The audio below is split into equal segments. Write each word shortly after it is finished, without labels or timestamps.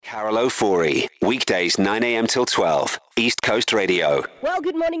Carol Ofori, weekdays 9 a.m. till 12, East Coast Radio. Well,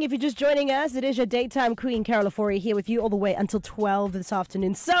 good morning if you're just joining us. It is your daytime queen, Carol Ofori, here with you all the way until 12 this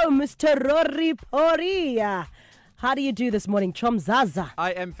afternoon. So, Mr. Rory Petzer, how do you do this morning, Chomzaza?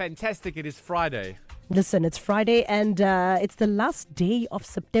 I am fantastic. It is Friday. Listen, it's Friday and it's the last day of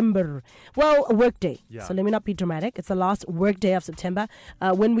September. Well, a work day. Yeah. So let me not be dramatic. It's the last work day of September.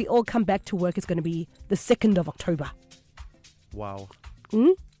 When we all come back to work, it's going to be the 2nd of October. Wow.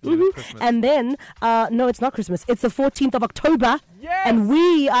 Mm-hmm. And then, no, it's not Christmas. It's the 14th of October. Yes! And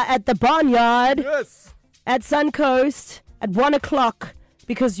we are at the Barnyard Yes! at Suncoast at 1 o'clock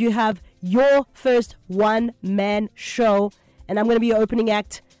because you have your first one-man show. And I'm going to be your opening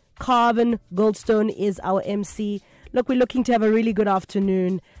act. Carvin Goldstone is our MC. Look, we're looking to have a really good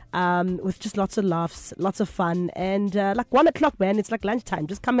afternoon with just lots of laughs, lots of fun. And like 1 o'clock, man, it's like lunchtime.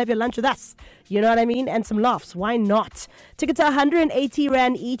 Just come have your lunch with us. You know what I mean? And some laughs. Why not? Tickets are 180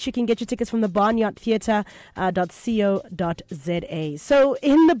 Rand each. You can get your tickets from the Barnyard Theatre.co.za. So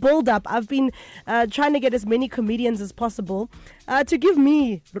in the build-up, I've been trying to get as many comedians as possible to give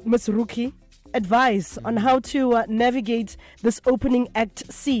me, Miss Rookie, advice on how to navigate this opening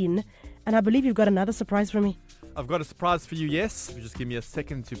act scene. And I believe you've got another surprise for me. I've got a surprise for you, yes. If you just give me a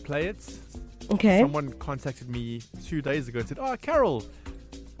second to play it. Okay. Someone contacted me 2 days ago and said, "Oh, Carol,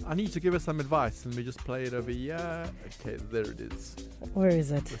 I need to give us some advice." And we just play it over here. Okay, there it is. Where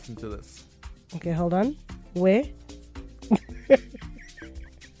is it? Listen to this. Okay, hold on. Where?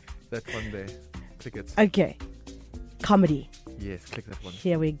 That one there. Click it. Okay. Comedy. Yes, click that one.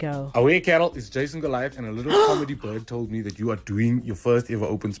 Here we go. Away, Carol, it's Jason Goliath, and a little comedy bird told me that you are doing your first ever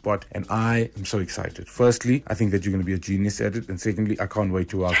open spot, and I am so excited. Firstly, I think that you're going to be a genius at it, and secondly, I can't wait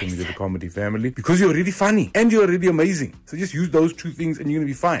to welcome you to the comedy family because you're already funny and you're already amazing. So just use those two things and you're going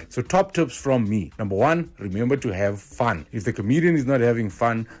to be fine. So top tips from me. Number one, remember to have fun. If the comedian is not having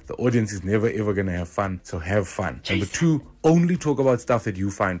fun, the audience is never ever going to have fun. So have fun. Number two, only talk about stuff that you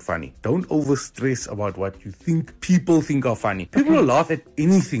find funny. Don't over stress about what you think people think are funny. People will laugh at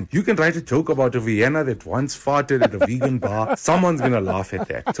anything. You can write a joke about a Vienna that once farted at a vegan bar. Someone's going to laugh at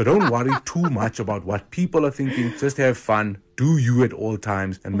that. So don't worry too much about what people are thinking. Just have fun. Do you at all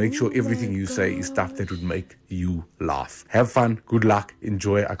times and make sure everything you say is stuff that would make you laugh. Have fun. Good luck.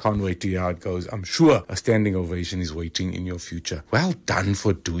 Enjoy. I can't wait to hear how it goes. I'm sure a standing ovation is waiting in your future. Well done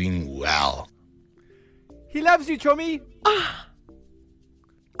for doing well. He loves you, Chomi.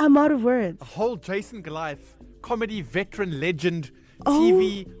 I'm out of words. A whole Jason Goliath, comedy veteran legend, Oh,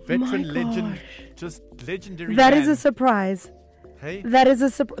 TV veteran my legend, gosh. just legendary. That man. is a surprise. Hey? That is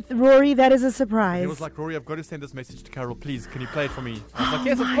a Rory, that is a surprise. He was like, "Rory, I've got to send this message to Carol. Please, can you play it for me?" I was like,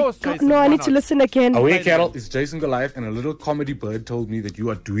 "Yes, of course, God, Jason. no, I why need to not?" listen again. Away, Carol, it's Jason Goliath, and a little comedy bird told me that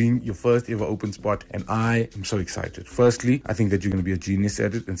you are doing your first ever open spot, and I am so excited. Firstly, I think that you're going to be a genius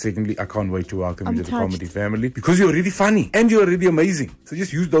at it, and secondly, I can't wait to welcome you to the touched. comedy family because you're already funny and you're already amazing. So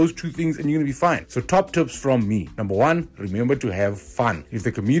just use those two things and you're going to be fine. So top tips from me. Number one, remember to have fun. If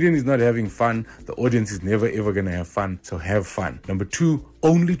the comedian is not having fun, the audience is never ever going to have fun. So have fun. Number two,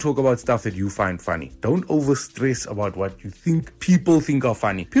 only talk about stuff that you find funny. Don't over stress about what you think people think are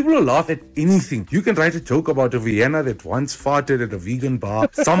funny. People will laugh at anything. You can write a joke about a Vienna that once farted at a vegan bar.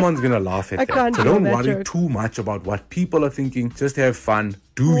 Someone's going to laugh at I that. can't So do don't that worry joke. too much about what people are thinking. Just have fun.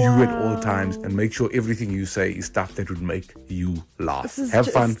 Do you at all times and make sure everything you say is stuff that would make you laugh. This is Have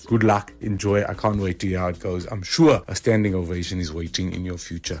fun. just- Good luck. Enjoy. I can't wait to hear how it goes. I'm sure a standing ovation is waiting in your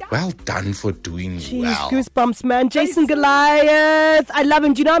future. Well done for doing Jeez, well. goosebumps, man. Jason Goliath. I love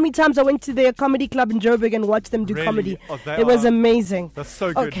him. Do you know how many times I went to their comedy club in Joburg and watched them do Really? comedy? Oh, they It was are- amazing. That's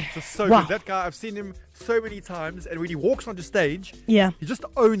so good. Okay. Just so Wow. good. That guy, I've seen him so many times, and when he walks onto stage, Yeah. he just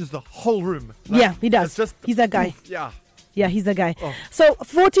owns the whole room. Yeah, he does. It's just, He's that guy. Yeah. Yeah, he's the guy. Oh. So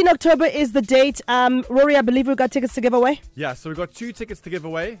 14 October is the date. Rory, I believe we've got tickets to give away. Yeah, so we've got 2 tickets to give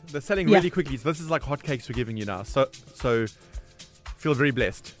away. They're selling Yeah. really quickly. So this is like hotcakes we're giving you now. So feel very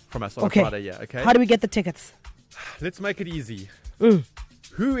blessed from us on Okay. Friday. Yeah, okay. How do we get the tickets? Let's make it easy. Mm.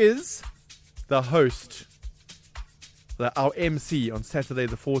 Who is the host, our MC on Saturday,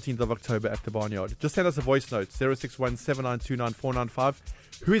 the 14th of October at the Barnyard? Just send us a voice note, 061 792 495.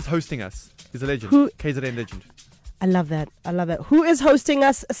 Who is hosting us? He's a legend. Who- KZN legend. I love that. I love that. Who is hosting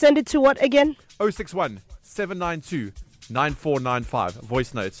us? Send it to what again? 061 792 9495.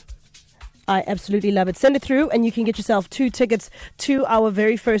 Voice note. I absolutely love it. Send it through and you can get yourself 2 tickets to our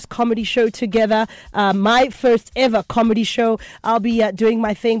very first comedy show together. My first ever comedy show. I'll be doing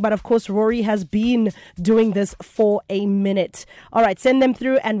my thing, but of course Rory has been doing this for a minute. All right, send them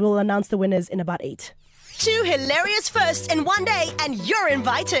through and we'll announce the winners in about 8. 2 hilarious firsts in one day and you're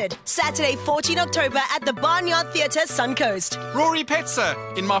invited. Saturday, 14 October at the Barnyard Theatre, Suncoast. Rory Petzer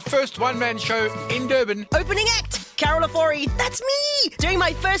in my first one-man show in Durban. Opening act, Carol Ofori, that's me, doing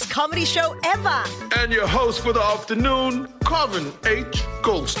my first comedy show ever. And your host for the afternoon, Carvin H.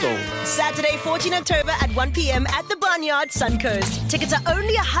 Goldstone. Saturday, 14 October at 1 p.m. at the Barnyard, Suncoast. Tickets are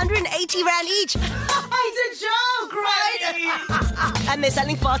only 180 Rand each. It's a joke, right? And they're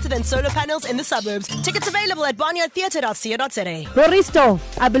selling faster than solar panels in the suburbs. Tickets available at barnyardtheatre.co.za. Roristo,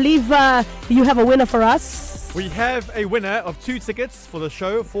 I believe you have a winner for us. We have a winner of 2 tickets for the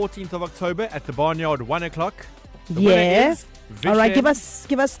show, 14th of October at the Barnyard, 1 o'clock. The winner is All right, give us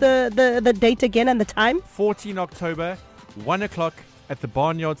the date again and the time. 14 October, 1 o'clock at the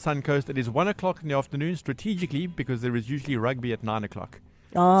Barnyard Suncoast. It is 1 o'clock in the afternoon strategically because there is usually rugby at 9 o'clock.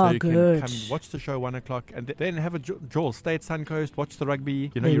 Oh, so you good. can come watch the show 1 o'clock and then have a jaw. Stay at Suncoast, watch the rugby.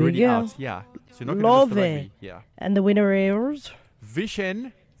 You know, There you're we already go. out. Yeah. So you're not going to Love miss the it. rugby. Yeah. And the winner is...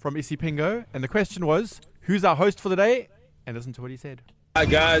 Vishen from Isipingo. And the question was, who's our host for the day? And listen to what he said. Hi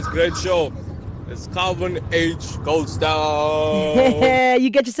guys, great show. It's Calvin H. Goldstone. You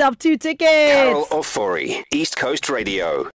get yourself 2 tickets. Carol Ofori, East Coast Radio.